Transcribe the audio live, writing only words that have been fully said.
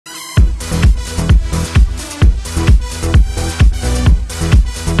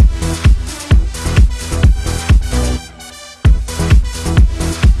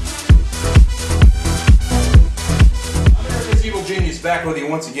with you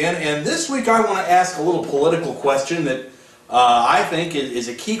once again, and this week I want to ask a little political question that I think is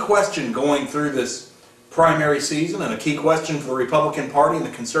a key question going through this primary season and a key question for the Republican Party and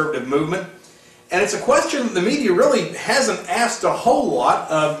the conservative movement. And it's a question that the media really hasn't asked a whole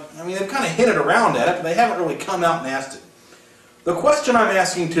lot of. I mean, they've kind of hinted around at it, but they haven't really come out and asked it. The question I'm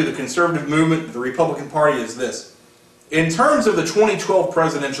asking to the conservative movement, the Republican Party, is this. In terms of the 2012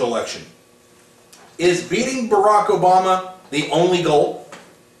 presidential election, is beating Barack Obama the only goal?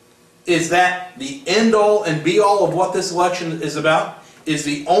 Is that the end-all and be-all of what this election is about? Is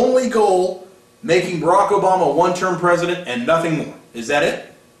the only goal making Barack Obama a one-term president and nothing more? Is that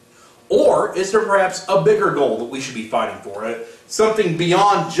it? Or is there perhaps a bigger goal that we should be fighting for? Something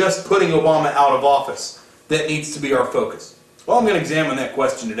beyond just putting Obama out of office that needs to be our focus? Well, I'm going to examine that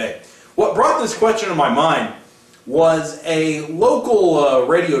question today. What brought this question to my mind was a local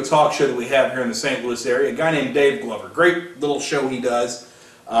radio talk show that we have here in the St. Louis area, a guy named Dave Glover. Great little show he does,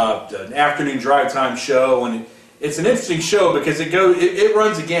 an afternoon drive time show, and it's an interesting show because it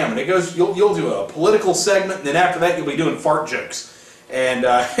runs a gamut. It goes, you'll do a political segment, and then after that you'll be doing fart jokes. And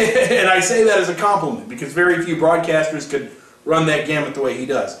and I say that as a compliment because very few broadcasters could run that gamut the way he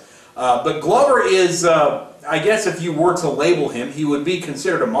does. But Glover is, I guess if you were to label him, he would be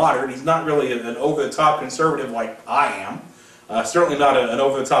considered a moderate. He's not really an over-the-top conservative like I am. Certainly not an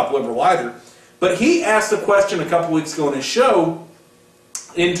over-the-top liberal either. But he asked a question a couple weeks ago in his show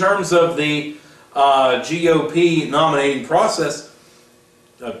in terms of the GOP nominating process,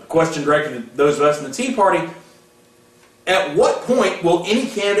 a question directed to those of us in the Tea Party. At what point will any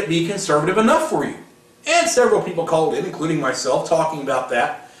candidate be conservative enough for you? And several people called in, including myself, talking about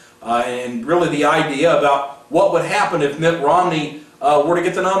that. And really the idea about what would happen if Mitt Romney were to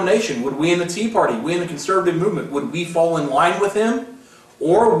get the nomination. Would we in the Tea Party, we in the conservative movement, would we fall in line with him?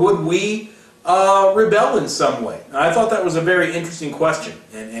 Or would we rebel in some way? And I thought that was a very interesting question.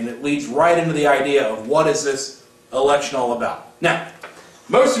 And it leads right into the idea of what is this election all about. Now,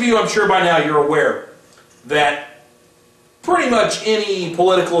 most of you, I'm sure by now, you're aware that pretty much any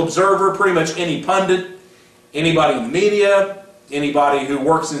political observer, pretty much any pundit, anybody in the media, anybody who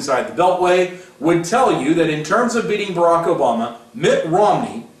works inside the Beltway would tell you that in terms of beating Barack Obama, Mitt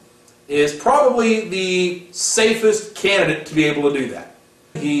Romney is probably the safest candidate to be able to do that.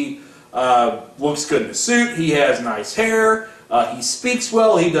 He looks good in a suit, he has nice hair, he speaks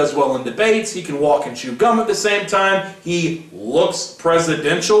well, he does well in debates, he can walk and chew gum at the same time, he looks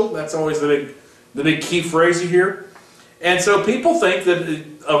presidential. That's always the big key phrase you hear. And so people think that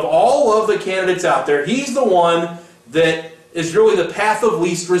of all of the candidates out there, he's the one that is really the path of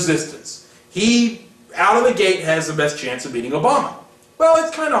least resistance. He, out of the gate, has the best chance of beating Obama. Well,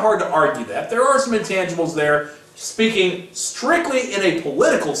 it's kind of hard to argue that. There are some intangibles there, speaking strictly in a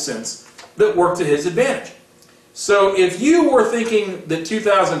political sense, that work to his advantage. So if you were thinking that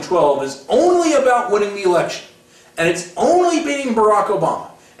 2012 is only about winning the election, and it's only beating Barack Obama,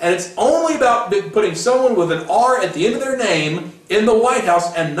 and it's only about putting someone with an R at the end of their name in the White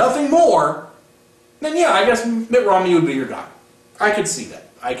House and nothing more, then yeah, I guess Mitt Romney would be your guy. I could see that.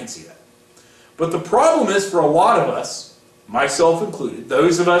 I could see that. But the problem is for a lot of us, myself included,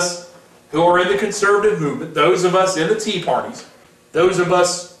 those of us who are in the conservative movement, those of us in the Tea Parties, those of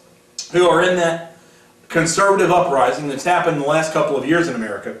us who are in that conservative uprising that's happened in the last couple of years in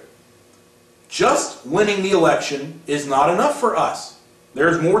America, just winning the election is not enough for us.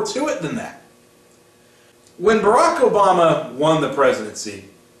 There's more to it than that. When Barack Obama won the presidency,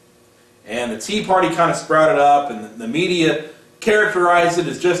 and the Tea Party kind of sprouted up, and the media characterized it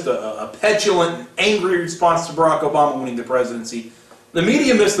as just a petulant and angry response to Barack Obama winning the presidency, the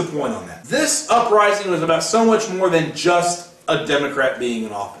media missed the point on that. This uprising was about so much more than just a Democrat being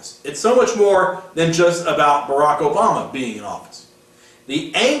in office. It's so much more than just about Barack Obama being in office.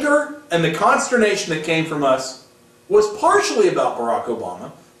 The anger and the consternation that came from us was partially about Barack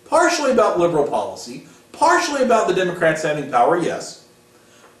Obama, partially about liberal policy, partially about the Democrats having power, yes.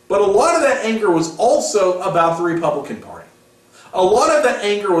 But a lot of that anger was also about the Republican Party. A lot of that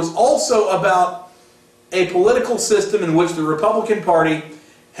anger was also about a political system in which the Republican Party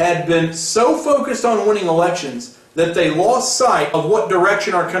had been so focused on winning elections that they lost sight of what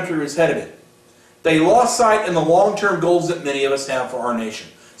direction our country was headed in. They lost sight in the long-term goals that many of us have for our nation.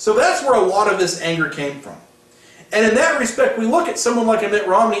 So that's where a lot of this anger came from. And in that respect, we look at someone like a Mitt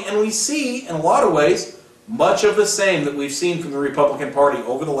Romney and we see, in a lot of ways, much of the same that we've seen from the Republican Party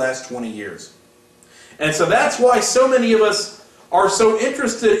over the last 20 years. And so that's why so many of us are so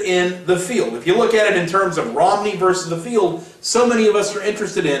interested in the field. If you look at it in terms of Romney versus the field, so many of us are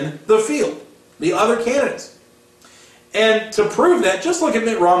interested in the field, the other candidates. And to prove that, just look at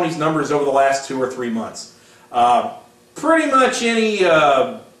Mitt Romney's numbers over the last 2 or 3 months. pretty much any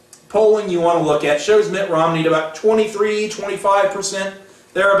polling you want to look at shows Mitt Romney at about 23, 25%,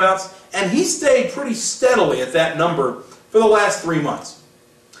 thereabouts, and he stayed pretty steadily at that number for the last 3 months.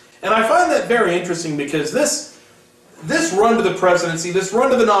 And I find that very interesting because this run to the presidency, this run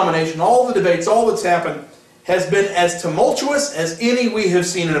to the nomination, all the debates, all that's happened, has been as tumultuous as any we have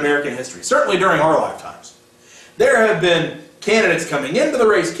seen in American history, certainly during our lifetimes. There have been candidates coming into the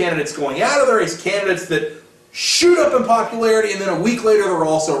race, candidates going out of the race, candidates that shoot up in popularity, and then a week later they're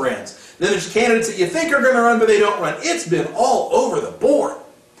also rans. Then there's candidates that you think are going to run, but they don't run. It's been all over the board.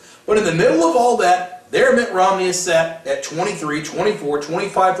 But in the middle of all that, there Mitt Romney is set at 23, 24,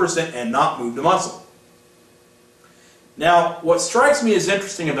 25% and not moved a muscle. Now, what strikes me as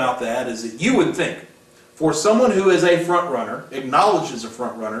interesting about that is that you would think, for someone who is a front runner, acknowledged as a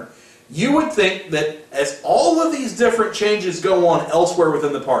front runner, you would think that as all of these different changes go on elsewhere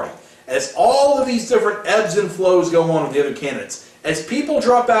within the party, as all of these different ebbs and flows go on with the other candidates, as people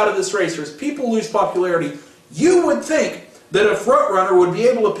drop out of this race or as people lose popularity, you would think that a front runner would be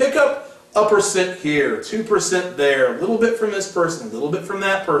able to pick up a percent here, 2% there, a little bit from this person, a little bit from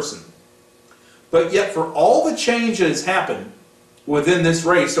that person. But yet for all the changes happened within this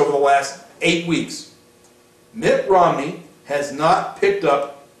race over the last 8 weeks, Mitt Romney has not picked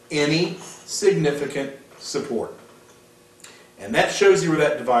up any significant support. And that shows you where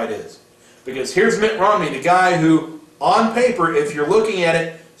that divide is. Because here's Mitt Romney, the guy who, on paper, if you're looking at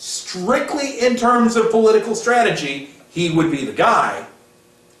it strictly in terms of political strategy, he would be the guy.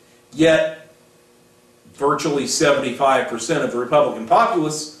 Yet, virtually 75% of the Republican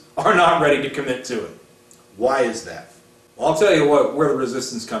populace are not ready to commit to it. Why is that? Well, I'll tell you where the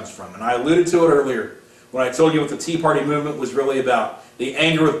resistance comes from. And I alluded to it earlier when I told you what the Tea Party movement was really about. The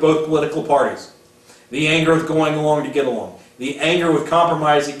anger with both political parties. The anger with going along to get along. The anger with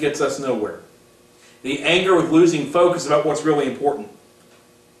compromise that gets us nowhere. The anger with losing focus about what's really important.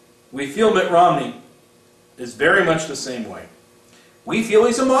 We feel Mitt Romney is very much the same way. We feel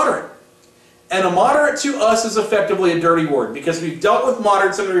he's a moderate. And a moderate to us is effectively a dirty word because we've dealt with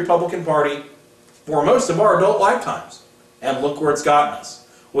moderates in the Republican Party for most of our adult lifetimes. And look where it's gotten us.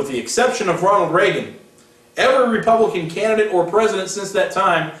 With the exception of Ronald Reagan, every Republican candidate or president since that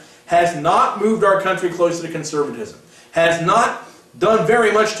time has not moved our country closer to conservatism, has not done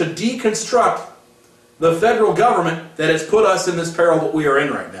very much to deconstruct the federal government that has put us in this peril that we are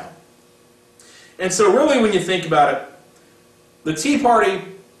in right now. And so really when you think about it, the Tea Party,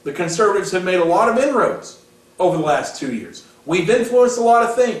 the conservatives have made a lot of inroads over the last 2 years. We've influenced a lot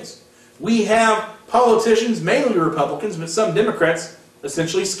of things. We have politicians, mainly Republicans, but some Democrats,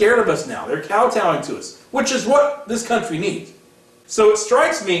 essentially scared of us now. They're kowtowing to us, which is what this country needs. So it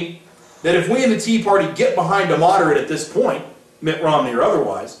strikes me that if we in the Tea Party get behind a moderate at this point, Mitt Romney or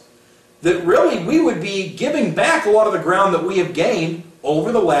otherwise, that really we would be giving back a lot of the ground that we have gained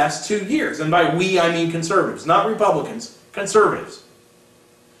over the last 2 years. And by we, I mean conservatives, not Republicans, conservatives.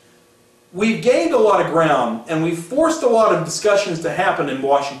 We've gained a lot of ground, and we've forced a lot of discussions to happen in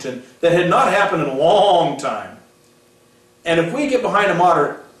Washington that had not happened in a long time. And if we get behind a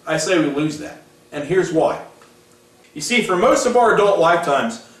moderate, I say we lose that. And here's why. You see, for most of our adult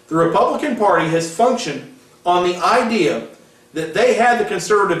lifetimes, the Republican Party has functioned on the idea that they had the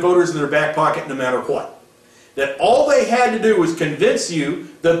conservative voters in their back pocket no matter what. That all they had to do was convince you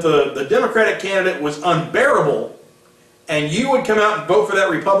that the Democratic candidate was unbearable, and you would come out and vote for that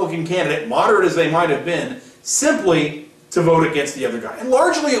Republican candidate, moderate as they might have been, simply to vote against the other guy. And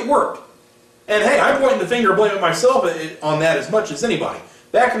largely it worked. And hey, I'm pointing the finger blaming myself on that as much as anybody.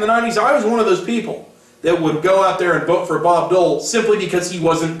 Back in the 90s, I was one of those people that would go out there and vote for Bob Dole simply because he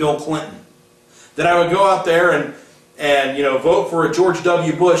wasn't Bill Clinton. That I would go out there and vote for a George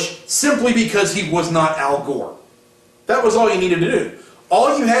W. Bush simply because he was not Al Gore. That was all you needed to do.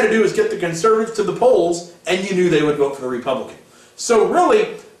 All you had to do was get the conservatives to the polls, and you knew they would vote for the Republican. So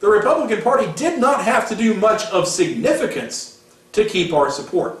really, the Republican Party did not have to do much of significance to keep our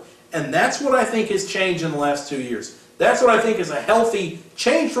support. And that's what I think has changed in the last 2 years. That's what I think is a healthy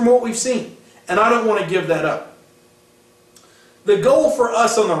change from what we've seen. And I don't want to give that up. The goal for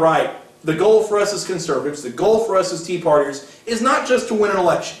us on the right, the goal for us as conservatives, the goal for us as Tea Partiers, is not just to win an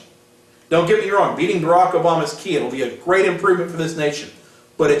election. Don't get me wrong, beating Barack Obama is key. It'll be a great improvement for this nation.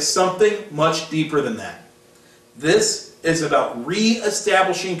 But it's something much deeper than that. This is about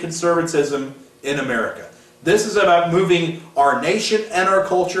re-establishing conservatism in America. This is about moving our nation and our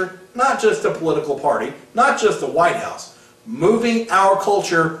culture, not just a political party, not just the White House, moving our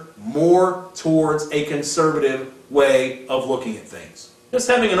culture more towards a conservative way of looking at things. Just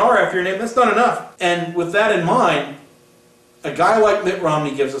having an R after your name, that's not enough. And with that in mind, a guy like Mitt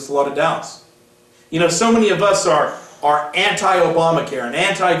Romney gives us a lot of doubts. You know, so many of us are are anti-Obamacare and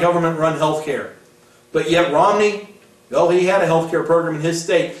anti-government-run health care. But yet Romney, well, he had a health care program in his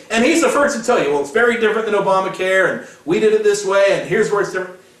state. And he's the first to tell you, well, it's very different than Obamacare, and we did it this way, and here's where it's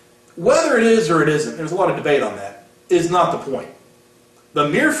different. Whether it is or it isn't, there's a lot of debate on that, is not the point. The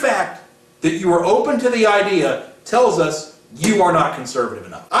mere fact that you are open to the idea tells us you are not conservative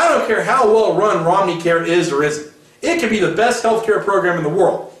enough. I don't care how well run Romney Care is or isn't. It could be the best health care program in the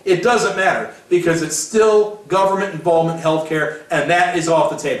world. It doesn't matter because it's still government involvement health care, and that is off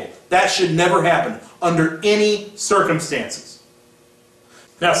the table. That should never happen under any circumstances.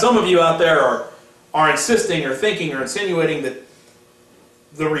 Now, some of you out there are insisting or thinking or insinuating that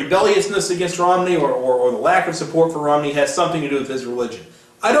the rebelliousness against Romney or the lack of support for Romney has something to do with his religion.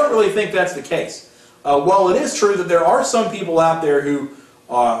 I don't really think that's the case. While it is true that there are some people out there who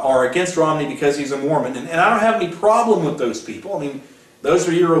are against Romney because he's a Mormon, and I don't have any problem with those people. I mean, those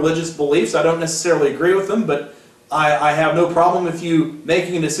are your religious beliefs. I don't necessarily agree with them, but I have no problem with you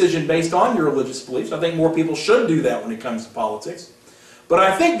making a decision based on your religious beliefs. I think more people should do that when it comes to politics. But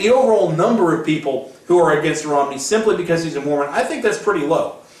I think the overall number of people who are against Romney simply because he's a Mormon, I think that's pretty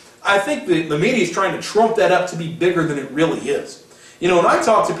low. I think the media is trying to trump that up to be bigger than it really is. You know, when I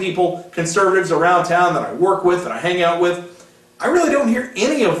talk to people, conservatives around town that I work with, that I hang out with, I really don't hear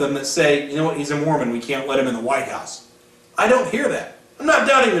any of them that say, you know what, he's a Mormon, we can't let him in the White House. I don't hear that. I'm not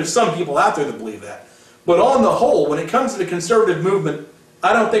doubting there's some people out there that believe that. But on the whole, when it comes to the conservative movement,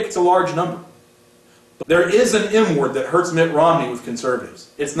 I don't think it's a large number. But there is an M word that hurts Mitt Romney with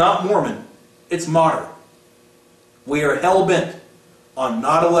conservatives. It's not Mormon, it's moderate. We are hell-bent on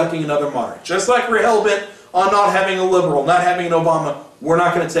not electing another moderate. Just like we're hell-bent on not having a liberal, not having an Obama, we're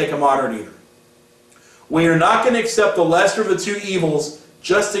not going to take a moderate either. We are not going to accept the lesser of the two evils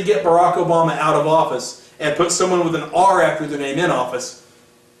just to get Barack Obama out of office and put someone with an R after their name in office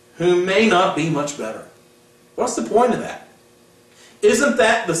who may not be much better. What's the point of that? Isn't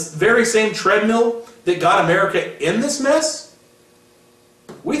that the very same treadmill that got America in this mess?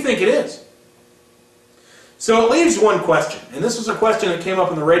 We think it is. So it leaves one question, and this was a question that came up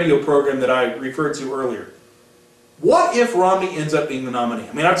in the radio program that I referred to earlier. What if Romney ends up being the nominee?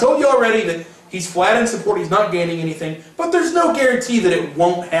 I mean, I've told you already that he's flat in support, he's not gaining anything, but there's no guarantee that it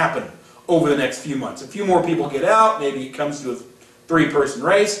won't happen over the next few months. A few more people get out, maybe it comes to a three-person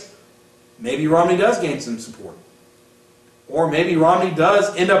race, maybe Romney does gain some support. Or maybe Romney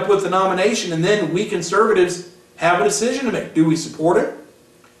does end up with the nomination, and then we conservatives have a decision to make. Do we support him?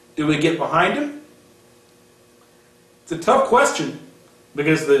 Do we get behind him? It's a tough question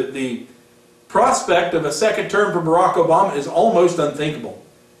because the prospect of a second term for Barack Obama is almost unthinkable.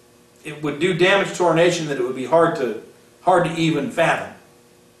 It would do damage to our nation that it would be hard to even fathom.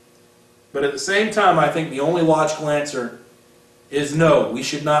 But at the same time, I think the only logical answer is no, we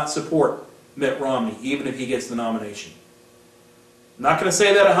should not support Mitt Romney, even if he gets the nomination. I'm not going to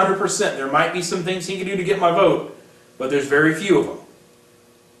say that 100%. There might be some things he can do to get my vote, but there's very few of them.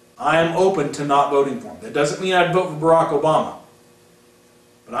 I am open to not voting for him. That doesn't mean I'd vote for Barack Obama.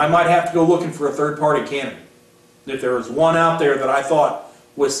 But I might have to go looking for a third-party candidate if there was one out there that I thought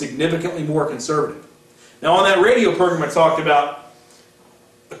was significantly more conservative. Now, on that radio program I talked about,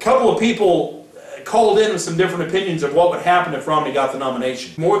 a couple of people called in with some different opinions of what would happen if Romney got the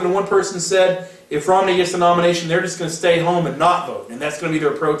nomination. More than one person said if Romney gets the nomination, they're just going to stay home and not vote, and that's going to be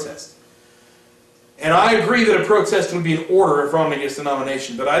their protest. And I agree that a protest would be in order if Romney gets the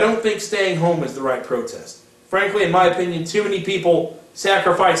nomination, but I don't think staying home is the right protest. Frankly, in my opinion, too many people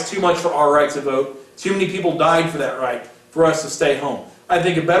sacrificed too much for our right to vote. Too many people died for that right, for us to stay home. I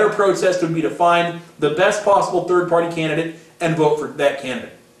think a better protest would be to find the best possible third-party candidate and vote for that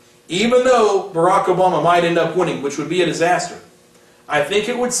candidate. Even though Barack Obama might end up winning, which would be a disaster, I think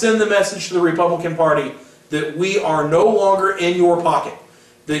it would send the message to the Republican Party that we are no longer in your pocket.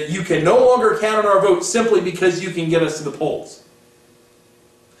 That you can no longer count on our vote simply because you can get us to the polls.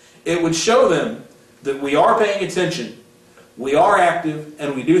 It would show them that we are paying attention, we are active,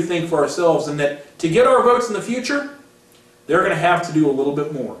 and we do think for ourselves, and that to get our votes in the future, they're going to have to do a little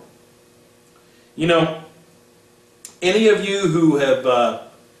bit more. You know, any of you who have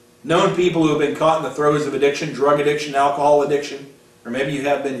known people who have been caught in the throes of addiction, drug addiction, alcohol addiction, or maybe you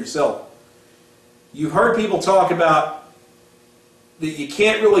have been yourself, you've heard people talk about that you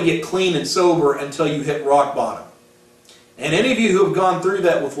can't really get clean and sober until you hit rock bottom. And any of you who have gone through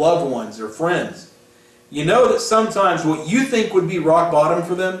that with loved ones or friends, you know that sometimes what you think would be rock bottom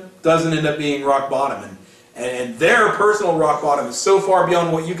for them doesn't end up being rock bottom. And their personal rock bottom is so far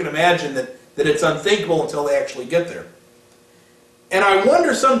beyond what you can imagine that it's unthinkable until they actually get there. And I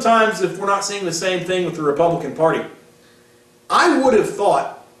wonder sometimes if we're not seeing the same thing with the Republican Party. I would have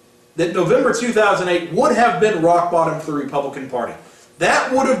thought that November 2008 would have been rock bottom for the Republican Party.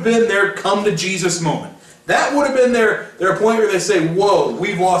 That would have been their come to Jesus moment. That would have been their point where they say, whoa,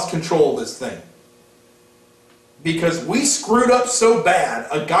 we've lost control of this thing. Because we screwed up so bad,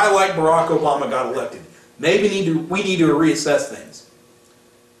 a guy like Barack Obama got elected. Maybe we need to reassess things.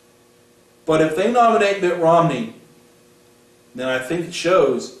 But if they nominate Mitt Romney, then I think it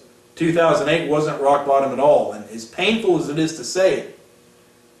shows 2008 wasn't rock bottom at all. And as painful as it is to say it,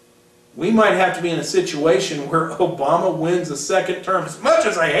 we might have to be in a situation where Obama wins a second term. As much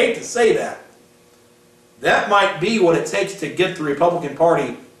as I hate to say that, that might be what it takes to get the Republican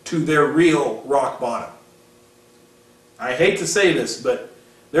Party to their real rock bottom. I hate to say this, but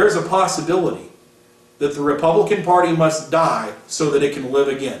there's a possibility that the Republican Party must die so that it can live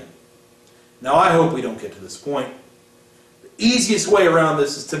again. Now, I hope we don't get to this point. The easiest way around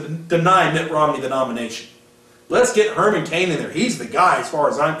this is to deny Mitt Romney the nomination. Let's get Herman Cain in there. He's the guy as far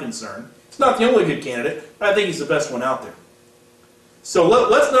as I'm concerned. He's not the only good candidate, but I think he's the best one out there. So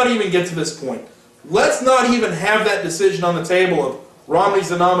let's not even get to this point. Let's not even have that decision on the table of Romney's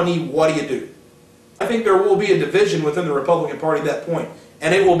the nominee, what do you do? I think there will be a division within the Republican Party at that point,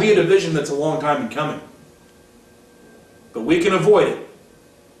 and it will be a division that's a long time in coming. But we can avoid it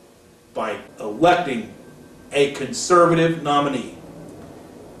by electing a conservative nominee.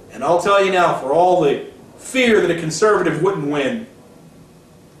 And I'll tell you now, for all the fear that a conservative wouldn't win,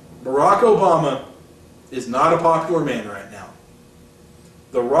 Barack Obama is not a popular man right now.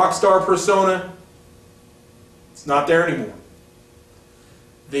 The rock star persona, it's not there anymore.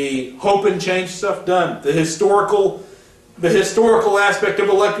 The hope and change stuff, done. The historical aspect of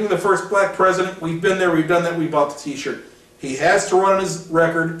electing the first black president, we've been there, we've done that, we bought the t-shirt. He has to run his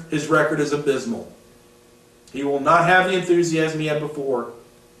record. His record is abysmal. He will not have the enthusiasm he had before.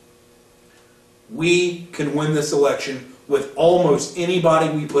 We can win this election with almost anybody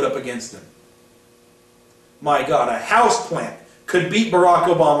we put up against him. My God, a houseplant could beat Barack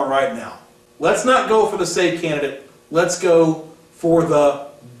Obama right now. Let's not go for the safe candidate. Let's go for the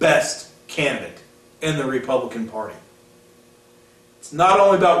best candidate in the Republican Party. It's not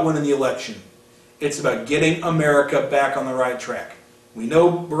only about winning the election. It's about getting America back on the right track. We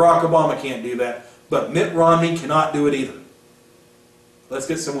know Barack Obama can't do that, but Mitt Romney cannot do it either. Let's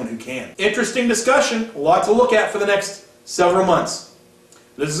get someone who can. Interesting discussion. A lot to look at for the next several months.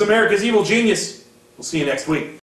 This is America's Evil Genius. We'll see you next week.